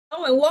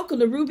Hello and welcome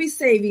to Ruby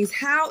Savings.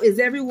 How is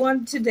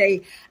everyone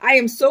today? I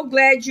am so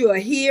glad you are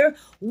here.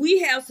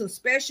 We have some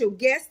special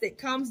guests that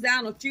comes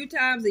down a few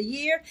times a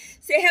year.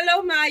 Say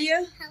hello,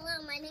 Maya.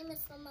 Hello, my name is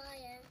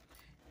Maya.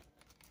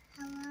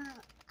 Hello,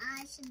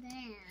 I'm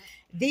Savannah.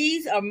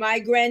 These are my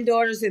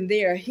granddaughters and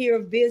they are here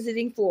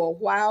visiting for a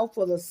while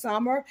for the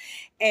summer.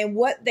 And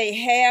what they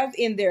have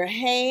in their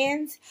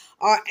hands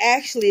are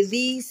actually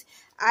these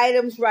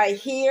items right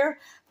here.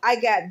 I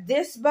got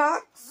this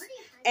box.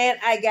 And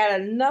I got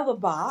another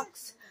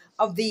box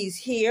of these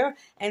here.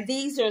 And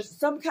these are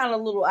some kind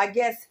of little, I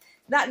guess,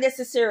 not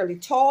necessarily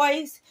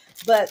toys,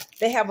 but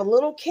they have a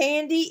little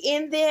candy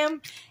in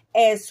them,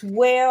 as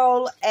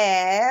well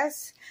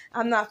as,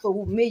 I'm not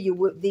familiar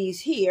with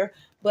these here,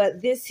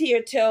 but this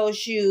here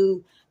tells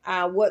you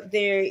what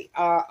they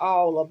are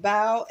all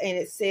about. And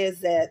it says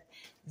that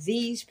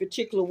these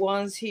particular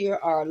ones here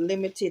are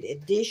limited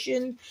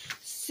edition.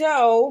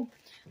 So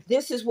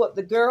this is what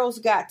the girls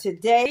got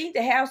today.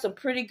 They have some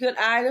pretty good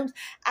items.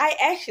 I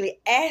actually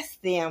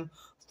asked them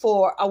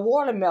for a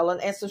watermelon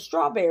and some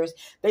strawberries.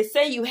 They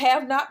say you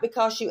have not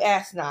because you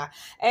asked not.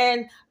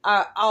 And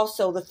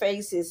also the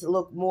faces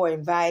look more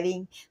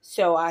inviting.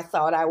 So I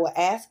thought I would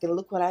ask, and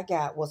look what I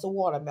got was a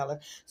watermelon.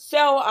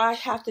 So I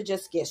have to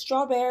just get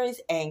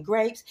strawberries and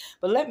grapes.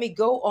 But let me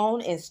go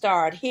on and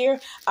start here.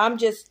 I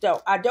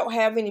don't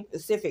have any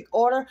specific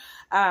order,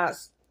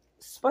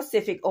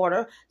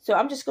 so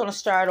I'm just going to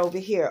start over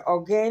here.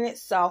 Organic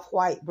soft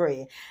white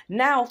bread.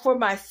 Now for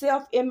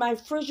myself, in my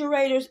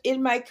refrigerators,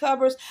 in my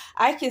cupboards,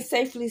 I can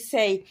safely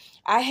say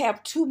I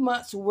have 2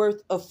 months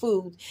worth of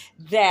food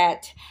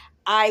that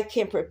I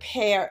can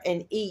prepare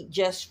and eat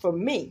just for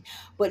me.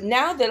 But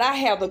now that I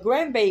have the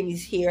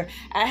grandbabies here,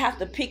 I have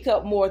to pick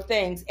up more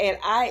things, and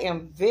I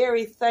am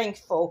very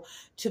thankful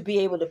to be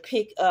able to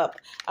pick up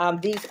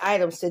these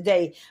items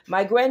today.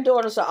 My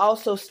granddaughters are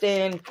also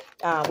staying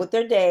with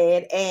their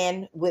dad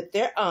and with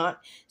their aunt,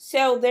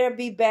 so they'll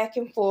be back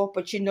and forth,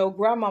 but you know,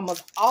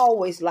 grandmamas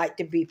always like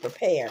to be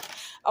prepared.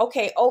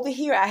 Okay, over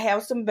here I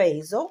have some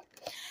basil.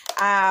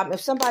 If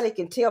somebody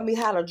can tell me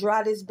how to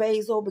dry this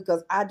basil,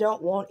 because I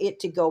don't want it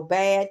to go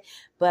bad,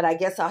 but I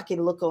guess I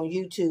can look on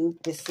YouTube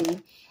to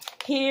see.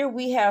 Here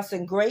we have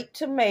some grape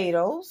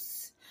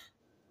tomatoes,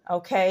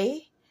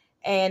 okay,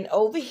 and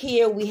over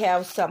here we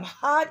have some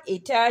hot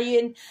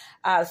Italian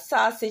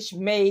sausage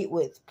made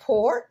with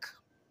pork.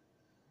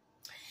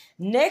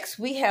 Next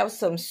we have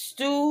some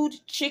stewed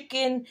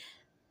chicken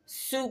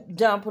soup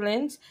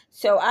dumplings.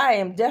 So I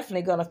am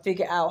definitely going to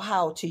figure out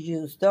how to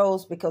use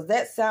those because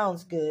that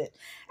sounds good.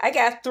 I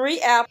got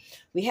 3 apples.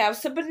 We have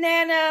some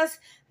bananas.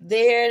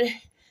 They're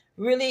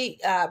really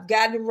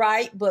gotten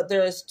right, but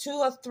there's 2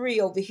 or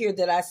 3 over here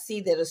that I see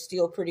that are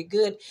still pretty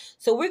good.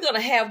 So we're going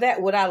to have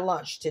that with our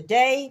lunch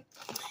today.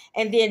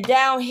 And then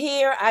down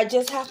here, I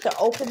just have to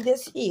open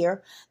this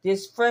here,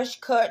 this fresh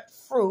cut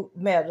fruit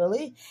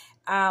medley.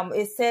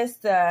 It says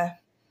the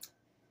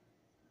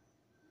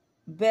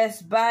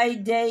best buy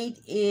date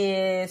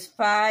is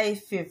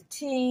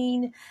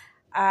 5/15.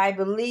 I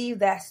believe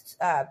that's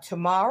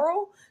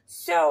tomorrow.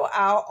 So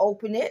I'll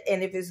open it,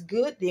 and if it's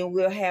good, then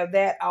we'll have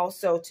that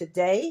also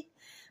today.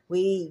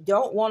 We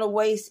don't want to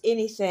waste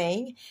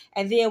anything.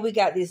 And then we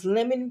got this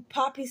lemon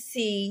poppy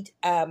seed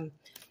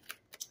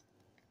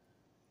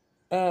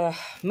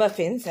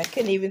muffins. I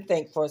couldn't even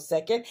think for a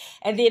second.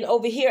 And then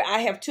over here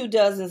I have 2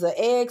 dozens of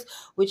eggs,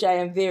 which I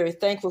am very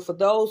thankful for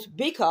those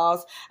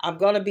because I'm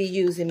going to be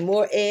using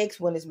more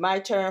eggs when it's my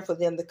turn for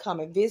them to come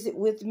and visit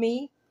with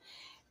me.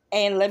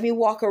 And let me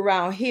walk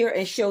around here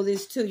and show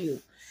this to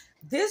you.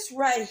 This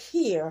right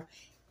here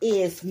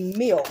is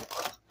milk.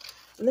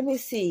 Let me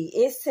see.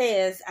 It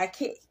says, I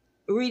can't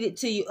read it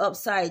to you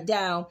upside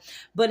down,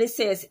 but it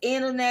says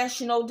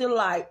International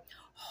Delight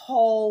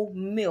whole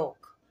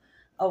milk.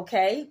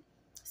 Okay.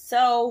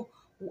 So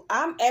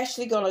I'm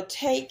actually going to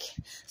take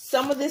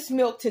some of this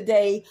milk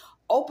today,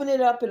 open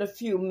it up in a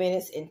few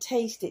minutes, and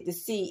taste it to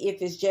see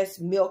if it's just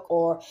milk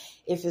or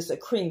if it's a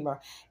creamer.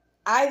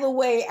 Either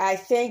way, I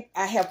think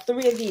I have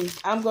 3 of these.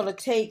 I'm going to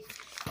take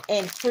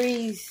and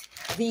freeze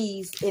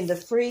these in the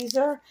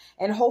freezer,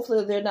 and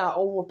hopefully they're not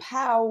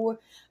overpowering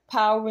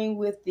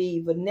with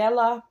the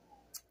vanilla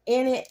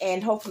in it,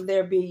 and hopefully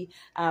there'll be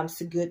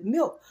some good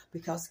milk,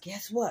 because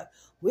guess what?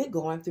 We're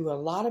going through a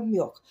lot of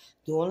milk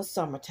during the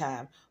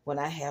summertime when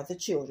I have the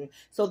children.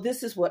 So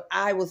this is what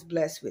I was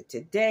blessed with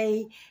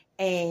today,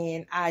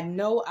 and I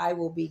know I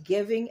will be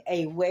giving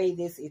away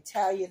this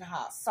Italian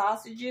hot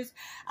sausages.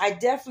 I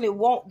definitely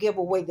won't give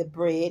away the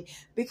bread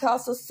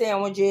because of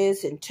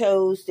sandwiches and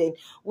toast and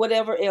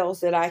whatever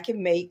else that I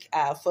can make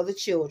for the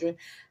children.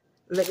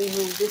 Let me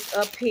move this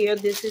up here.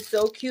 This is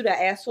so cute.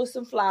 I asked for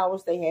some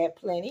flowers. They had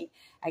plenty.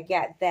 I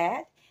got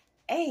that.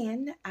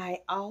 And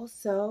I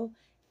also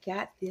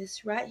got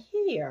this right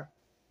here.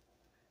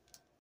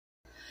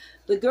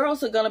 The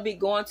girls are going to be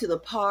going to the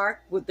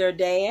park with their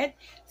dad.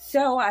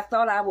 So I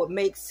thought I would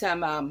make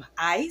some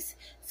ice.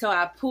 So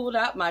I pulled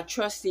out my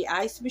trusty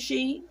ice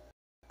machine.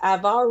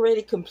 I've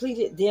already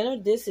completed dinner.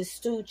 This is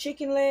stewed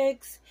chicken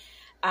legs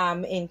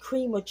in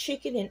cream of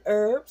chicken and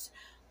herbs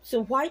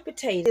some white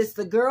potatoes. It's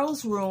the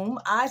girls' room.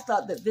 I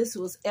thought that this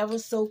was ever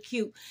so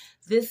cute.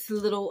 This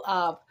little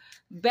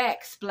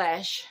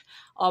backsplash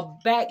or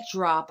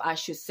backdrop, I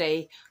should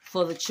say,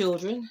 for the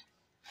children,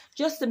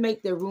 just to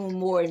make their room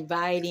more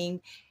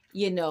inviting,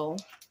 you know.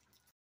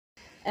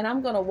 And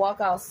I'm gonna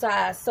walk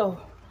outside. So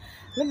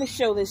let me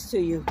show this to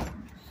you.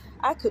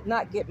 I could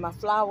not get my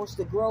flowers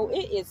to grow.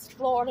 It is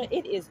Florida.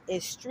 It is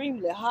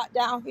extremely hot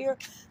down here.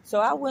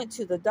 So I went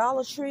to the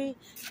Dollar Tree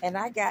and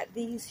I got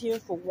these here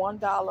for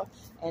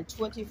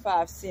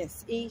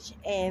 $1.25 each.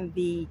 And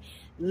the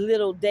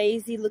little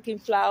daisy looking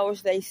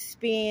flowers, they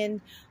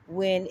spin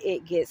when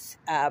it gets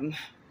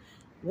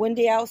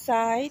windy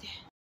outside.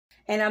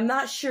 And I'm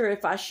not sure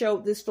if I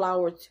showed this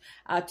flower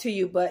to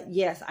you, but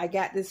yes, I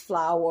got this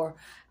flower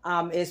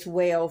as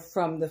well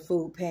from the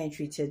food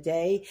pantry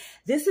today.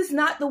 This is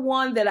not the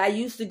one that I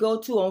used to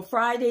go to on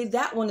Friday.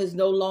 That one is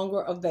no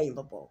longer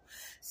available.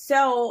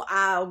 So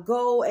I'll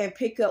go and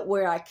pick up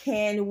where I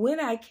can, when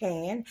I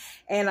can.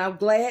 And I'm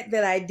glad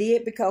that I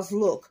did because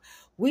look,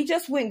 we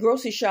just went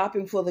grocery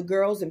shopping for the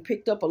girls and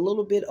picked up a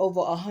little bit over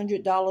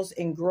 $100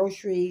 in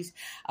groceries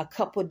a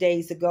couple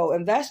days ago.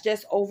 And that's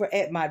just over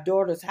at my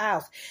daughter's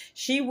house.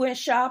 She went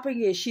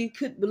shopping and she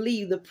couldn't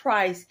believe the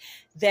price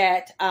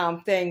that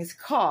things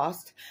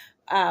cost.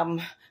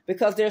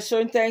 Because there are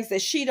certain things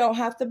that she don't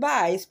have to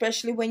buy,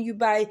 especially when you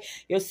buy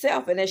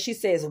yourself. And as she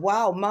says,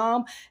 wow,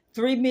 Mom,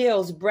 3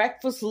 meals,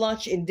 breakfast,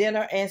 lunch, and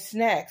dinner, and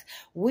snacks.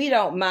 We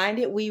don't mind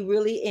it. We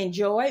really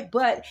enjoy it,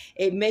 but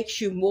it makes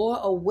you more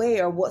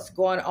aware of what's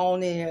going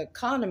on in the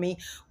economy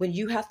when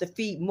you have to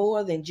feed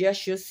more than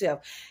just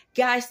yourself.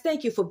 Guys,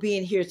 thank you for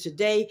being here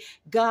today.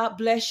 God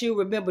bless you.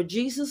 Remember,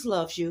 Jesus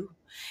loves you.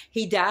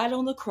 He died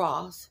on the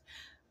cross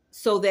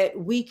so that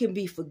we can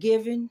be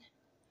forgiven,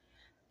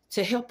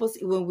 to help us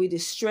when we're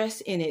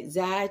distressed and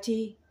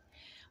anxiety.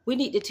 We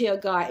need to tell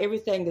God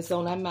everything that's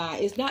on our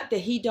mind. It's not that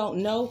he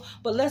don't know,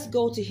 but let's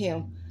go to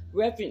him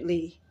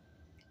reverently.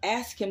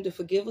 Ask him to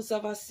forgive us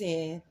of our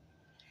sin.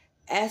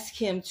 Ask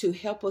him to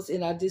help us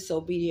in our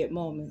disobedient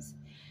moments.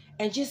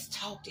 And just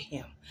talk to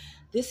him.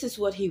 This is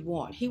what he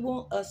wants. He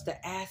wants us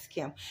to ask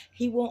him.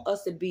 He wants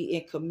us to be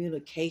in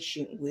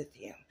communication with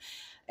him.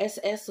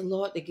 Ask the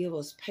Lord to give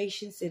us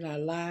patience in our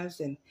lives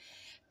and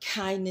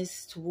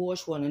kindness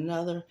towards one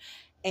another.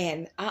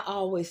 And I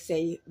always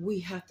say we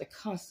have to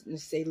constantly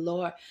say,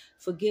 Lord,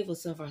 forgive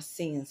us of our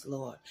sins,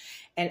 Lord.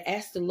 And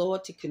ask the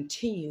Lord to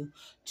continue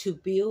to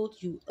build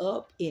you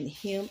up in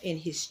him, in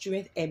his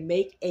strength, and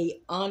make an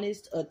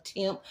honest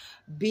attempt.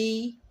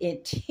 Be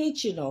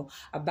intentional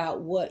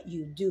about what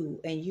you do.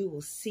 And you will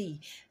see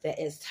that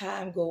as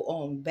time go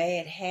on,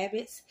 bad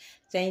habits,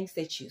 things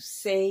that you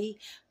say,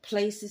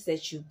 places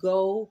that you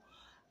go,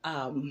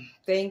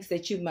 things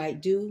that you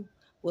might do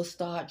will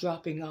start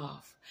dropping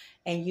off.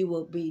 And you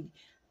would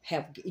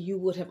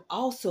have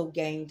also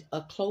gained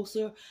a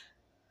closer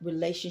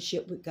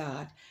relationship with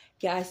God.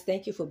 Guys,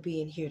 thank you for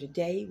being here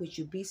today. Would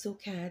you be so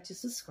kind to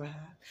subscribe?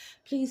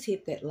 Please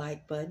hit that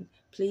like button.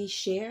 Please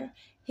share.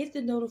 Hit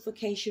the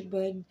notification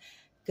button.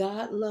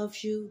 God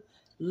loves you.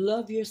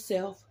 Love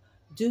yourself.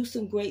 Do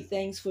some great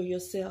things for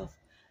yourself.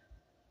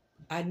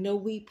 I know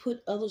we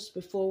put others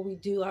before we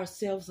do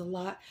ourselves a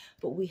lot,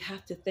 but we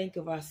have to think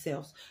of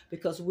ourselves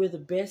because we're the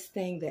best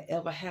thing that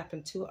ever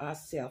happened to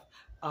ourselves.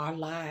 Our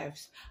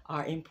lives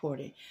are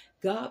important.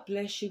 God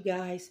bless you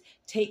guys.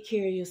 Take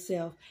care of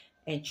yourself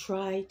and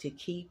try to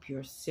keep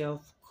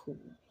yourself cool.